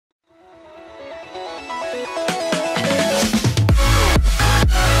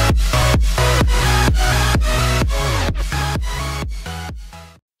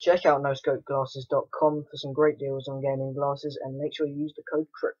Check out noscopeglasses.com for some great deals on gaming glasses, and make sure you use the code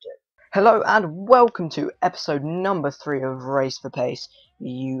CRYPTIC. Hello and welcome to episode number 3 of Race for Pace.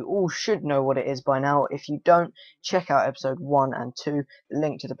 You all should know what it is by now. If you don't, check out episode 1 and 2. The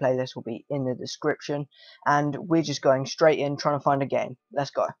link to the playlist will be in the description. And we're just going straight in, trying to find a game.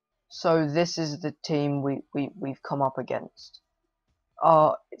 Let's go. So this is the team we've come up against.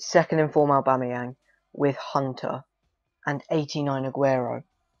 Our second in form Aubameyang with Hunter and 89 Aguero.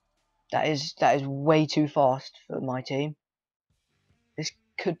 That is way too fast for my team. This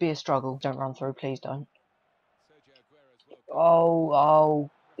could be a struggle. Don't run through, please don't. Oh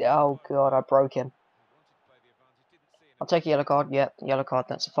god, I broke him. I'll take a yellow card. Yep, yellow card,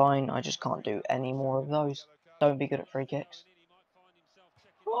 that's fine. I just can't do any more of those. Don't be good at free kicks.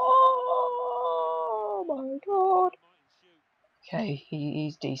 Oh my god. Okay,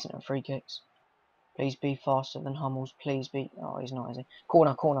 he's decent at free kicks. Please be faster than Hummels. Please be... Oh, he's not, is he?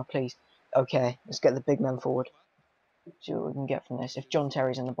 Corner, please. Okay, let's get the big man forward. See what we can get from this. If John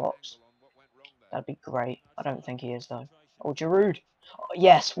Terry's in the box, that'd be great. I don't think he is, though. Oh, Giroud. Oh,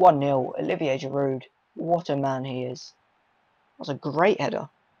 yes, 1-0. Olivier Giroud. What a man he is. That was a great header.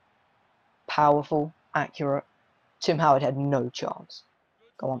 Powerful, accurate. Tim Howard had no chance.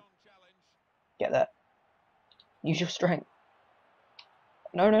 Go on. Get that. Use your strength.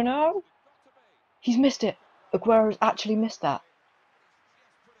 No. He's missed it. Aguero's actually missed that.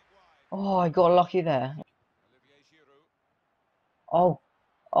 Oh, I got lucky there. Oh,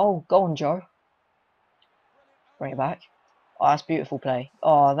 go on, Joe. Bring it back. Oh, that's beautiful play.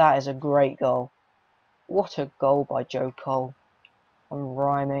 Oh, that is a great goal. What a goal by Joe Cole. I'm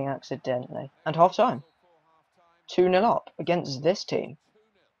rhyming accidentally. And half time. 2-0 up against this team.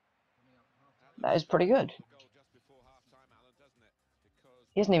 That is pretty good.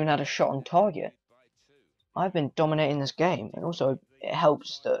 He hasn't even had a shot on target. I've been dominating this game, and also it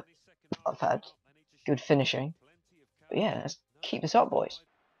helps that I've had good finishing. But yeah, let's keep this up, boys.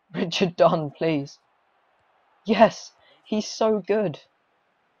 Richard Dunn, please. Yes, he's so good.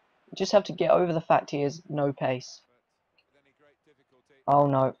 You just have to get over the fact he has no pace. Oh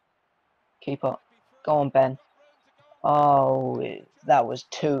no. Keeper. Go on, Ben. Oh, that was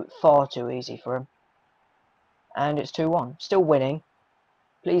far too easy for him. And it's 2-1. Still winning.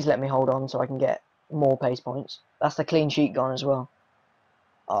 Please let me hold on so I can get more pace points. That's the clean sheet gone as well.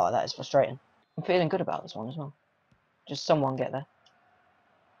 Oh, that is frustrating. I'm feeling good about this one as well. Just someone get there.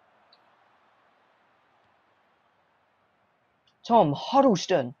 Tom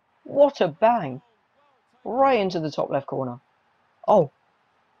Huddleston. What a bang. Right into the top left corner. Oh,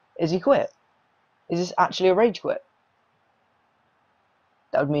 is he quit? Is this actually a rage quit?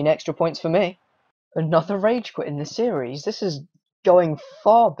 That would mean extra points for me. Another rage quit in the series. This is going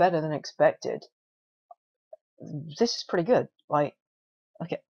far better than expected. This is pretty good. Like,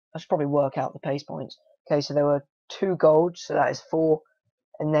 okay, I should probably work out the pace points. Okay, so there were 2 golds, so that is 4.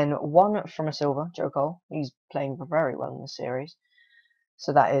 And then 1 from a silver, Joe Cole. He's playing very well in the series.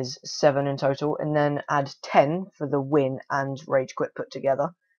 So that is 7 in total. And then add 10 for the win and rage quit put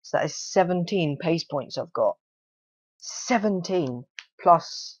together. So that is 17 pace points I've got. 17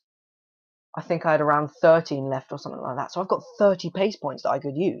 plus, I think I had around 13 left or something like that. So I've got 30 pace points that I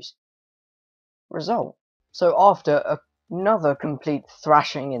could use. Result. So after another complete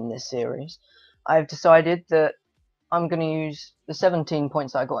thrashing in this series, I've decided that I'm going to use the 17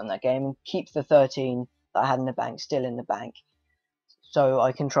 points that I got in that game and keep the 13 that I had in the bank still in the bank. So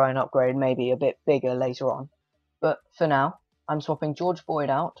I can try and upgrade maybe a bit bigger later on. But for now, I'm swapping George Boyd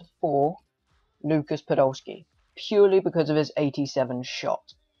out for Lucas Podolski. Purely because of his 87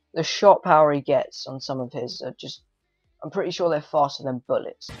 shot. The shot power he gets on some of his are just... I'm pretty sure they're faster than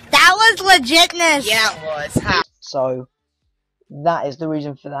bullets. That was legitness! Yeah, it was. Huh? So, that is the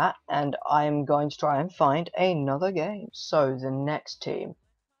reason for that. And I'm going to try and find another game. So, the next team.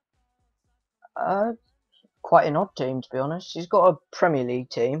 Quite an odd team, to be honest. He's got a Premier League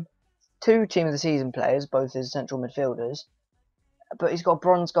team. 2 team of the season players, both as central midfielders. But he's got a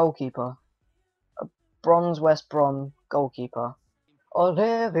bronze goalkeeper. A bronze West Brom goalkeeper.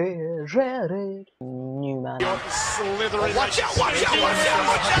 Olivier Giroud. New man. Watch out!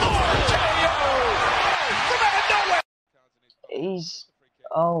 He's...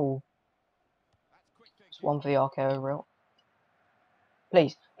 Oh. It's 1 for the RKO reel.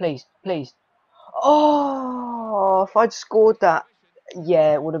 Please. Oh, if I'd scored that,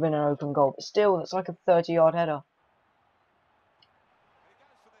 yeah, it would have been an open goal. But still, it's like a 30-yard header.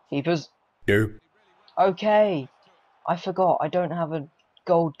 Keepers. Go. Okay. I forgot. I don't have a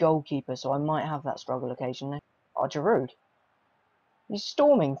gold goalkeeper, so I might have that struggle occasionally. Oh, Giroud. He's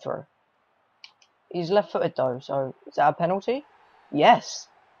storming through. He's left-footed, though, so is that a penalty? Yes.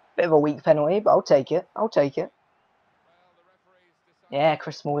 Bit of a weak penalty, but I'll take it. I'll take it. Yeah,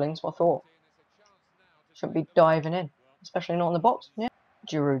 Chris Smalling's what I thought. Shouldn't be diving in, especially not in the box. Yeah.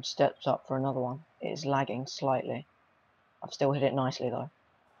 Giroud steps up for another one. It is lagging slightly. I've still hit it nicely though.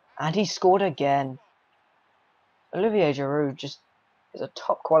 And he scored again. Olivier Giroud just is a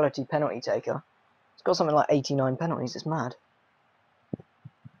top quality penalty taker. He's got something like 89 penalties. It's mad.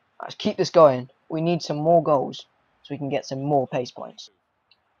 Let's keep this going. We need some more goals so we can get some more pace points.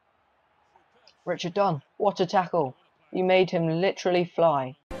 Richard Dunn, what a tackle. You made him literally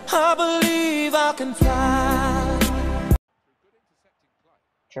fly. I believe I can fly.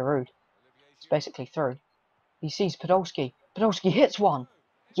 Giroud. It's basically through. He sees Podolski. Podolski hits one.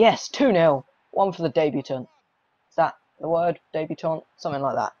 Yes, 2-0. One for the debutant. Is that the word? Debutant? Something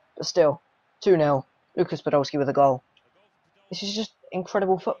like that. But still, 2-0. Lucas Podolski with a goal. This is just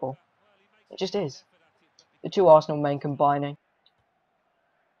incredible football. It just is. The two Arsenal men combining.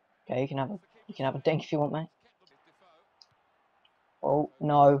 Okay, you can have a dink if you want, mate. Oh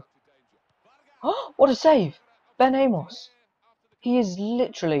no. Oh, what a save! Ben Amos. He is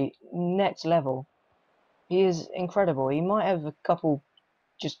literally next level. He is incredible. He might have a couple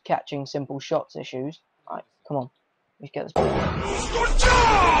just catching simple shots issues. Alright, come on. Let's get this ball.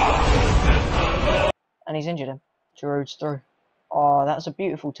 And he's injured him. Giroud's through. Oh, that's a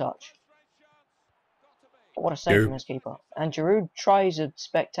beautiful touch. What a save from his keeper. And Giroud tries a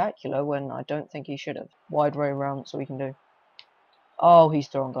spectacular when I don't think he should have. Wide way round so we can do. Oh, he's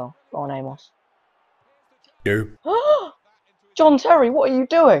through on goal. Go on, Amos. John Terry, what are you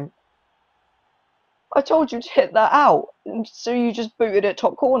doing? I told you to hit that out, and so you just booted it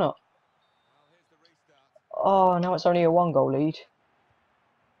top corner. Oh, now it's only a 1-goal lead.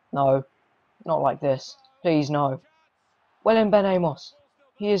 No, not like this. Please, no. Well in, Ben Amos.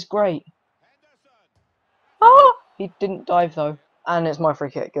 He is great. Ah! He didn't dive, though. And it's my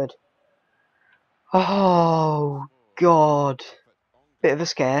free kick. Good. Oh, God. Bit of a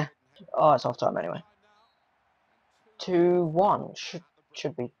scare. Oh, it's half time anyway. 2-1.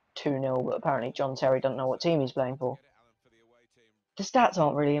 Should be 2-0, but apparently John Terry doesn't know what team he's playing for. The stats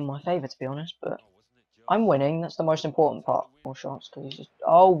aren't really in my favour, to be honest, but I'm winning. That's the most important part. More shots, because he's just...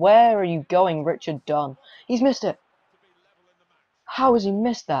 Oh, where are you going, Richard Dunn? He's missed it. How has he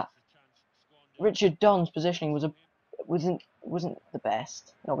missed that? Richard Dunn's positioning wasn't the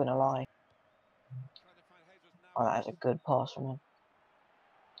best. Not gonna lie. Oh, that is a good pass from him.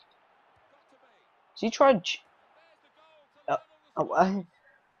 So he tried...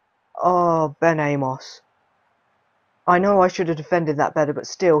 Oh, Ben Amos. I know I should have defended that better, but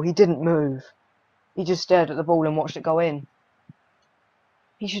still, he didn't move. He just stared at the ball and watched it go in.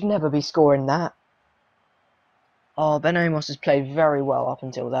 He should never be scoring that. Oh, Ben Amos has played very well up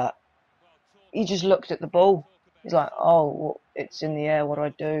until that. He just looked at the ball. He's like, oh, well, it's in the air, what do I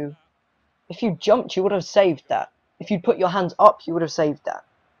do? If you jumped, you would have saved that. If you'd put your hands up, you would have saved that.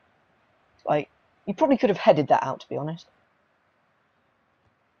 Like, you probably could have headed that out, to be honest.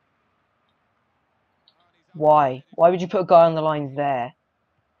 Why? Why would you put a guy on the line there?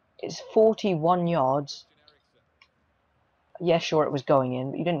 It's 41 yards. Yeah, sure, it was going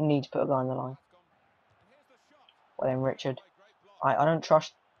in, but you didn't need to put a guy on the line. Well then, Richard. I don't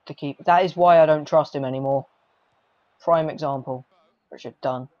trust the keeper. That is why I don't trust him anymore. Prime example. Richard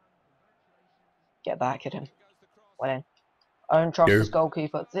Dunn. Get back at him. Well then. I don't trust this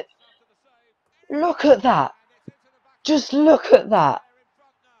goalkeeper. Look at that! Just look at that!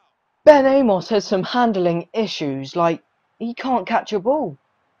 Ben Amos has some handling issues. Like, he can't catch a ball.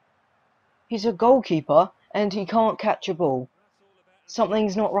 He's a goalkeeper, and he can't catch a ball.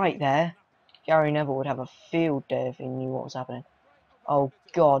 Something's not right there. Gary Neville would have a field day if he knew what was happening. Oh,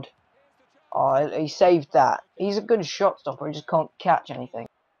 God. Oh, he saved that. He's a good shot stopper, he just can't catch anything.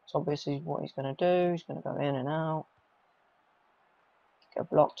 So obviously what he's going to do, he's going to go in and out. Get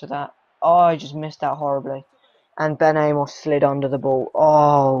blocked to that. Oh, I just missed that horribly. And Ben Amos slid under the ball.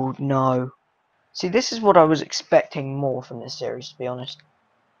 Oh, no. See, this is what I was expecting more from this series, to be honest.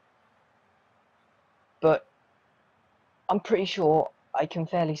 But I'm pretty sure I can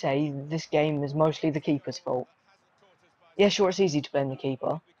fairly say this game is mostly the keeper's fault. Yeah, sure, it's easy to blame the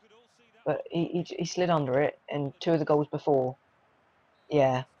keeper. But he slid under it, and 2 of the goals before.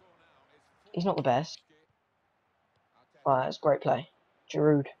 Yeah. He's not the best. Alright, that's great play.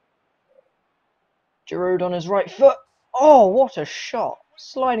 Giroud. Giroud on his right foot. Oh, what a shot.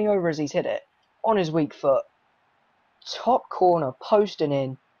 Sliding over as he's hit it. On his weak foot. Top corner, posting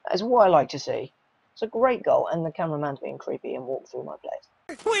in. That is what I like to see. It's a great goal, and the cameraman's being creepy and walked through my place.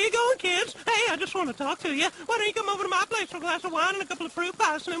 Where you going, kids? Hey, I just want to talk to you. Why don't you come over to my place for a glass of wine and a couple of fruit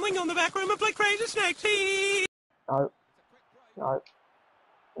pies, and then we can go in the back room and play crazy snakes. No. No.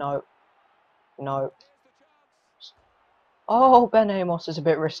 No. No. Oh, Ben Amos is a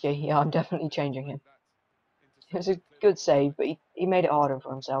bit risky. Yeah, I'm definitely changing him. It was a good save, but he made it harder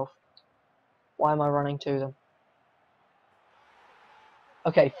for himself. Why am I running to them?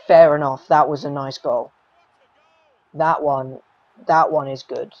 Okay, fair enough. That was a nice goal. That one is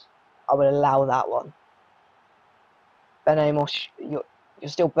good. I would allow that one. Ben Amos, you're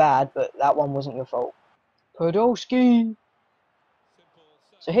still bad, but that one wasn't your fault. Podolski!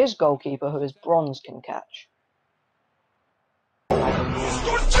 So here's a goalkeeper who his bronze can catch. Oh,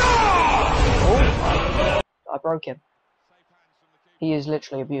 I broke him. He is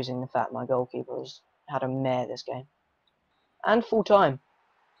literally abusing the fact my goalkeeper has had a mare this game. And full time.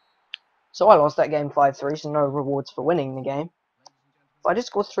 So I lost that game 5-3, so no rewards for winning the game. But I did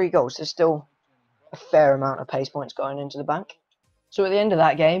score 3 goals, there's still a fair amount of pace points going into the bank. So at the end of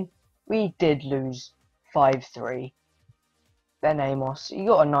that game, we did lose 5-3. Ben Amos, he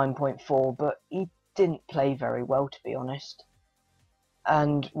got a 9.4, but he didn't play very well, to be honest.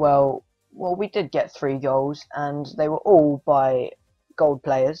 And, well, we did get 3 goals, and they were all by gold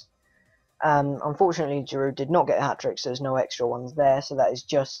players. Unfortunately, Giroud did not get a hat-trick, so there's no extra ones there, so that is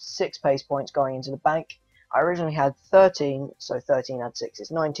just 6 pace points going into the bank. I originally had 13, so 13 add 6 is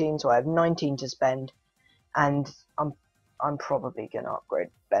 19, so I have 19 to spend, and I'm probably going to upgrade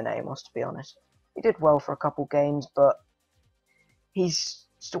Ben Amos, to be honest. He did well for a couple games, but he's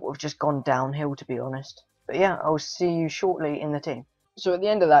sort of just gone downhill, to be honest. But yeah, I'll see you shortly in the team. So at the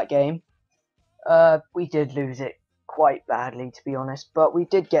end of that game, we did lose it quite badly, to be honest, but we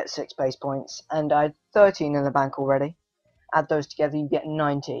did get 6 pace points, and I had 13 in the bank already. Add those together, you get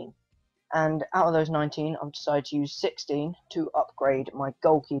 19. And out of those 19, I've decided to use 16 to upgrade my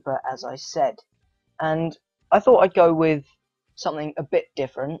goalkeeper, as I said. And I thought I'd go with something a bit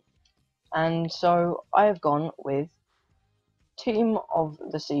different, and so I have gone with Team of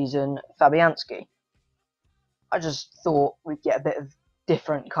the Season Fabianski. I just thought we'd get a bit of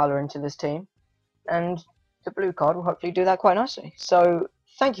different colour into this team, and the blue card will hopefully do that quite nicely. So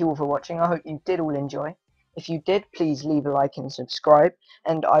thank you all for watching. I hope you did all enjoy. If you did, please leave a like and subscribe,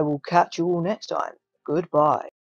 and I will catch you all next time. Goodbye.